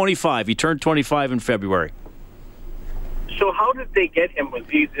is 25. He turned 25 in February. So how did they get him?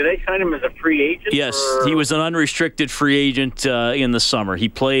 Did they sign him as a free agent? Yes, he was an unrestricted free agent in the summer. He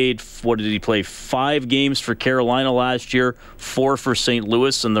played, 5 games for Carolina last year, 4 for St.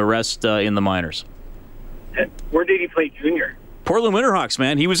 Louis, and the rest in the minors. Where did he play junior? Portland Winterhawks,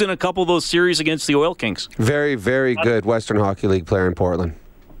 man. He was in a couple of those series against the Oil Kings. Very, very good Western Hockey League player in Portland.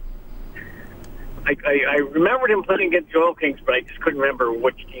 I remembered him playing against the Oil Kings, but I just couldn't remember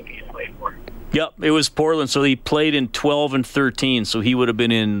which team he played for. Yep, it was Portland. So he played in 12 and 13, so he would have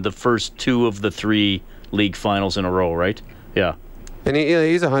been in the first 2 of the 3 league finals in a row, right? Yeah. And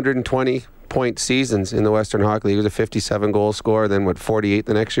he's 120-point seasons in the Western Hockey League. He was a 57-goal scorer, then 48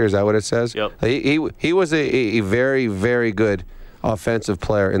 the next year? Is that what it says? Yep. He was a very, very good offensive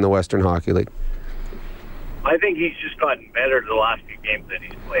player in the Western Hockey League. I think he's just gotten better the last few games that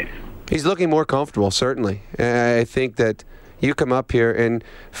he's played. He's looking more comfortable, certainly. I think that you come up here, and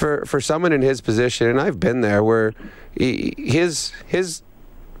for someone in his position, and I've been there, where his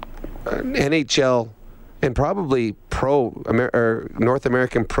NHL and probably North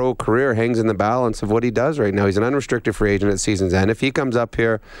American pro career hangs in the balance of what he does right now. He's an unrestricted free agent at season's end. If he comes up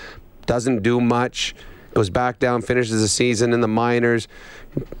here, doesn't do much, goes back down, finishes the season in the minors,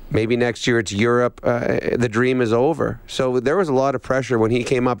 maybe next year it's Europe, the dream is over. So there was a lot of pressure when he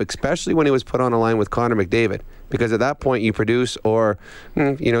came up, especially when he was put on a line with Connor McDavid. because at that point you produce or,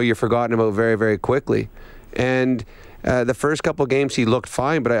 you're forgotten about very, very quickly. And the first couple of games he looked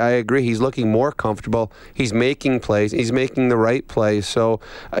fine, but I agree he's looking more comfortable. He's making plays. He's making the right plays. So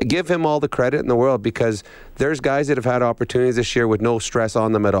give him all the credit in the world, because there's guys that have had opportunities this year with no stress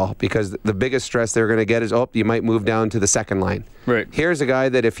on them at all, because the biggest stress they're going to get is, you might move down to the second line. Right. Here's a guy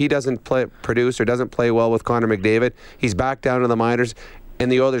that if he doesn't produce or doesn't play well with Connor McDavid, he's back down to the minors,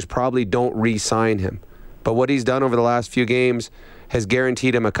 and the Oilers probably don't re-sign him. But what he's done over the last few games has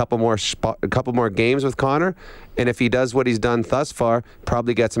guaranteed him a couple more games with Connor, and if he does what he's done thus far,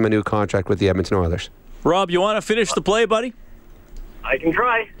 probably gets him a new contract with the Edmonton Oilers. Rob, you want to finish the play, buddy? I can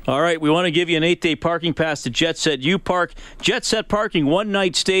try. All right, we want to give you an 8-day parking pass to Jet Set U Park. Jet Set Parking,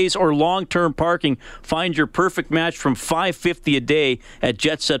 one-night stays or long-term parking. Find your perfect match from $5.50 a day at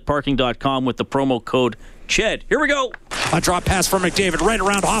jetsetparking.com with the promo code CHED. Here we go. A drop pass from McDavid right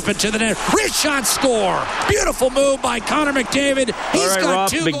around Hoffman to the net. Wrist shot, score. Beautiful move by Connor McDavid. He's got Rob,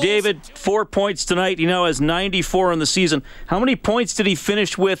 2 McDavid, goals. 4 points tonight. He now has 94 on the season. How many points did he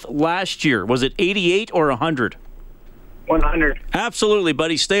finish with last year? Was it 88 or 100? 100. Absolutely,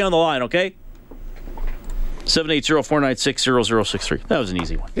 buddy. Stay on the line, okay? 780-496-0063. That was an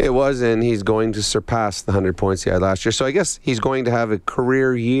easy one. It was, and he's going to surpass the 100 points he had last year. So I guess he's going to have a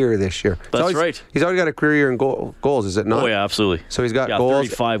career year this year. That's right. He's already got a career year in goals, is it not? Oh, yeah, absolutely. So he's got goals.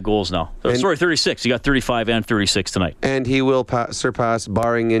 35 goals now. 36. He got 35 and 36 tonight. And he will surpass,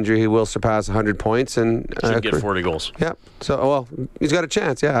 barring injury, he will surpass 100 points. And should get 40 goals. Yeah. So, he's got a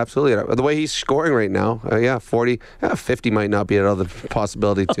chance. Yeah, absolutely. The way he's scoring right now, 40, 50 might not be another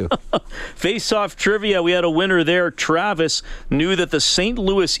possibility, too. Face-off trivia. We had a winner there. Travis knew that the St.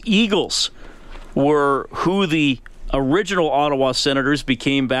 Louis Eagles were who the original Ottawa Senators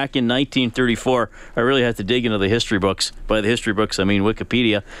became back in 1934. I really had to dig into the history books. By the history books, I mean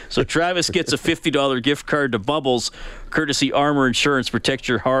Wikipedia. So Travis gets a $50 gift card to Bubbles, courtesy Armor Insurance. Protect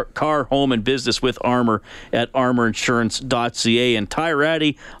your car, home, and business with Armor at armorinsurance.ca. And Ty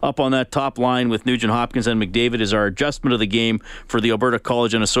Ratty up on that top line with Nugent Hopkins and McDavid is our adjustment of the game for the Alberta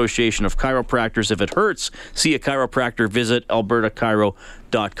College and Association of Chiropractors. If it hurts, see a chiropractor. Visit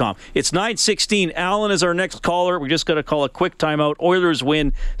albertachiro.com. It's 9:16. Alan is our next caller. We just got to call a quick timeout. Oilers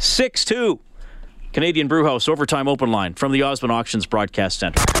win 6-2. Canadian Brewhouse Overtime Open Line from the Osmond Auctions Broadcast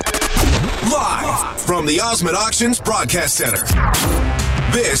Center. Live from the Osmond Auctions Broadcast Center.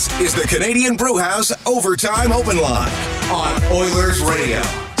 This is the Canadian Brewhouse Overtime Open Line on Oilers Radio.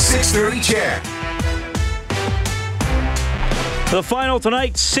 630 CHED. The final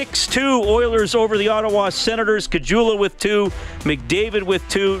tonight, 6-2. Oilers over the Ottawa Senators. Caggiula with 2. McDavid with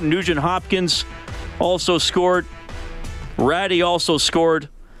 2. Nugent Hopkins also scored. Ratty also scored.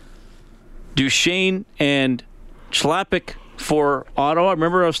 Duchesne and Schlappick for Ottawa.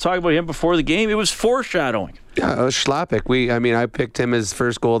 Remember I was talking about him before the game? It was foreshadowing. Yeah, it was Schlappick. I picked him as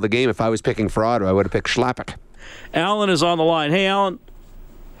first goal of the game. If I was picking for Ottawa, I would have picked Schlappick. Alan is on the line. Hey, Alan.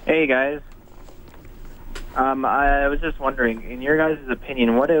 Hey, guys. I was just wondering, in your guys'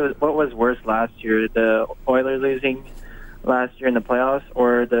 opinion, what was worse last year, the Oilers losing last year in the playoffs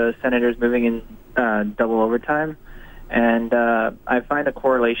or the Senators moving in double overtime? And I find a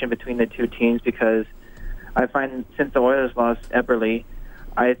correlation between the two teams because I find since the Oilers lost Eberle,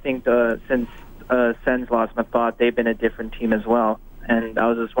 I think since Sens lost Mathot, they've been a different team as well. And I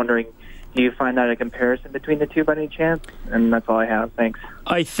was just wondering, do you find that a comparison between the two by any chance? And that's all I have. Thanks.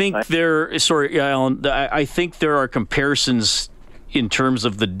 I think Alan. I think there are comparisons in terms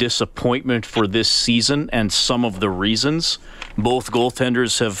of the disappointment for this season and some of the reasons. Both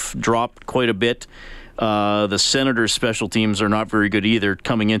goaltenders have dropped quite a bit. The Senators' special teams are not very good either.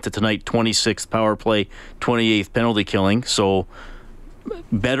 Coming into tonight, 26th power play, 28th penalty killing. So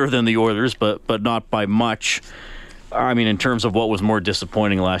better than the Oilers, but not by much. I mean, in terms of what was more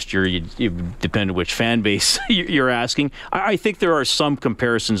disappointing last year, it depended which fan base you're asking. I think there are some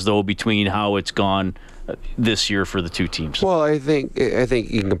comparisons, though, between how it's gone this year for the two teams. Well, I think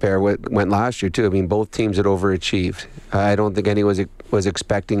you can compare what went last year, too. I mean, both teams had overachieved. I don't think anyone was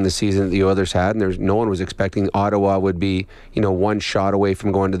expecting the season that the Oilers had, and no one was expecting Ottawa would be, one shot away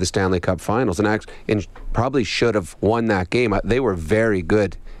from going to the Stanley Cup Finals, and probably should have won that game. They were very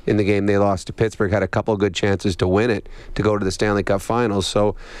good in the game they lost to Pittsburgh, had a couple of good chances to win it, to go to the Stanley Cup Finals.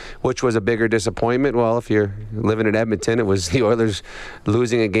 So, which was a bigger disappointment? Well, if you're living in Edmonton, it was the Oilers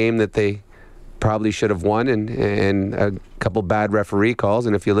losing a game that they probably should have won, and a couple bad referee calls.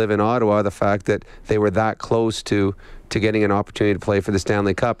 And if you live in Ottawa, the fact that they were that close to getting an opportunity to play for the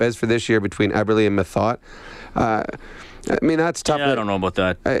Stanley Cup. As for this year, between Eberle and Mathot, that's tough. Yeah, I don't know about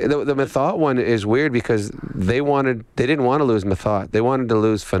that. The Mathot one is weird because they didn't want to lose Mathot. They wanted to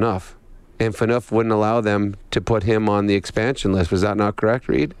lose Phaneuf. and Phaneuf wouldn't allow them to put him on the expansion list. Was that not correct,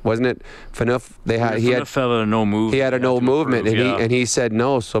 Reed? Wasn't it Phaneuf? He had a no move. He had a no movement, and he said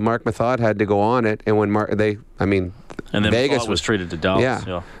no. So Mark Method had to go on it. And when and then Vegas was traded to Dallas.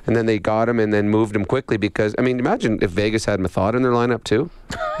 Yeah. And then they got him and then moved him quickly because, imagine if Vegas had Method in their lineup too.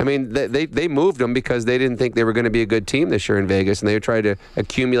 They moved him because they didn't think they were going to be a good team this year in Vegas, and they tried to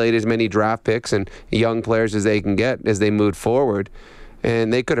accumulate as many draft picks and young players as they can get as they moved forward.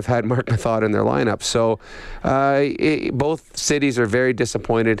 And they could have had Mark Method in their lineup. So both cities are very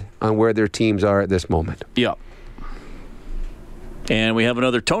disappointed on where their teams are at this moment. Yeah. And we have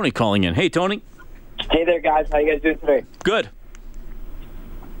another Tony calling in. Hey, Tony. Hey there, guys. How you guys doing today? Good.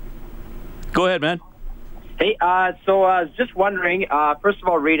 Go ahead, man. Hey, so I was just wondering, first of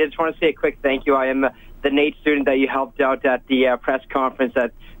all, Reed, I just want to say a quick thank you. I am the NAIT student that you helped out at the press conference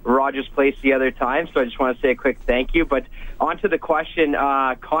at Rogers Place the other time, so I just want to say a quick thank you. But on to the question,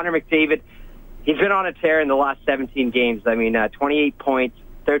 Connor McDavid, he's been on a tear in the last 17 games. 28 points,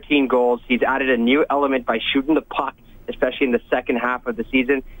 13 goals. He's added a new element by shooting the puck, especially in the second half of the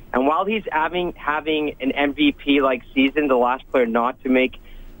season. And while he's having an MVP-like season, the last player not to make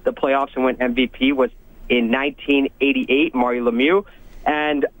the playoffs and win MVP was in 1988, Mario Lemieux.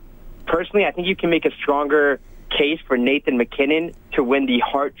 And personally, I think you can make a stronger case for Nathan MacKinnon to win the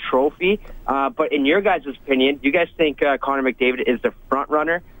Hart Trophy. But in your guys' opinion, do you guys think Connor McDavid is the front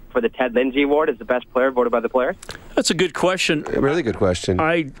runner for the Ted Lindsay Award as the best player voted by the players? That's a good question. A really good question.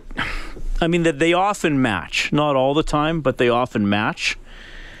 That they often match. Not all the time, but they often match.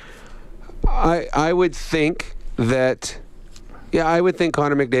 I would think that, I would think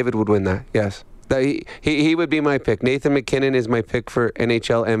Connor McDavid would win that, yes. He would be my pick. Nathan MacKinnon is my pick for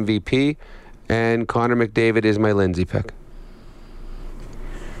NHL MVP, and Connor McDavid is my Lindsay pick.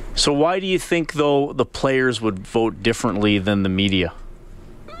 So why do you think, though, the players would vote differently than the media?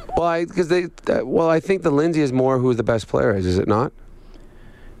 Well, I think the Lindsay is more who the best player is it not?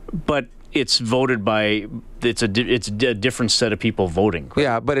 But it's voted by it's a different set of people voting. Correct?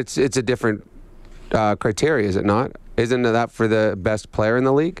 Yeah, but it's a different criteria, is it not? Isn't that for the best player in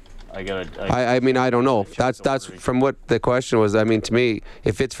the league? I don't know. That's from what the question was. To me,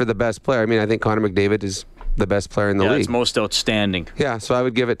 if it's for the best player, I think Connor McDavid is the best player in the league. It's most outstanding. Yeah, so I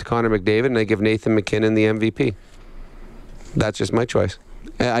would give it to Connor McDavid, and I give Nathan MacKinnon the MVP. That's just my choice.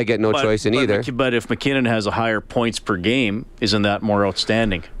 I get no choice in either. But if MacKinnon has a higher points per game, isn't that more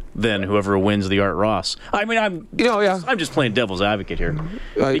outstanding than whoever wins the Art Ross? I'm just playing devil's advocate here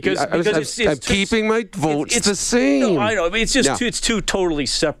because I'm keeping my votes the same. No, I know. It's just it's two totally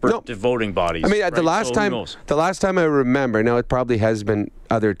separate voting bodies. The last time I remember, now it probably has been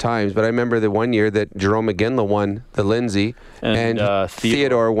other times, but I remember the one year that Jerome McGinley won the Lindsay and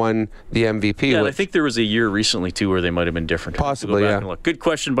Theodore won the MVP. Yeah, I think there was a year recently too where they might have been different. Possibly, yeah. Good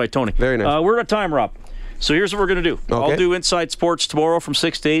question by Tony. Very nice. We're at time, Rob. So here's what we're going to do. Okay. I'll do Inside Sports tomorrow from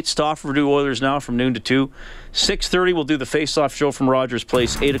 6 to 8. Stauffer will do Oilers Now from noon to 2. 6:30 we'll do the Face-Off Show from Rogers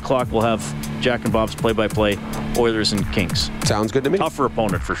Place. 8 o'clock we'll have Jack and Bob's play-by-play, Oilers and Kings. Sounds good to me. Tougher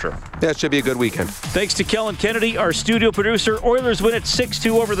opponent for sure. Yeah, it should be a good weekend. Thanks to Kellen Kennedy, our studio producer. Oilers win at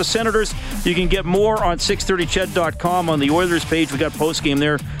 6-2 over the Senators. You can get more on 630ched.com on the Oilers page. We got postgame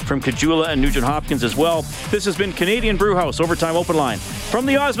there from Kajula and Nugent Hopkins as well. This has been Canadian Brewhouse Overtime Open Line from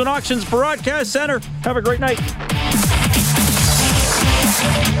the Osmond Auctions Broadcast Center. Have a great night.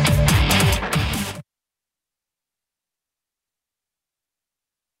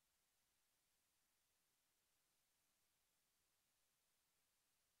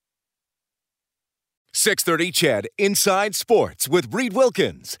 .630 CHED Inside Sports with Reed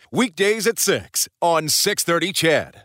Wilkins. Weekdays at 6 on 630 CHED.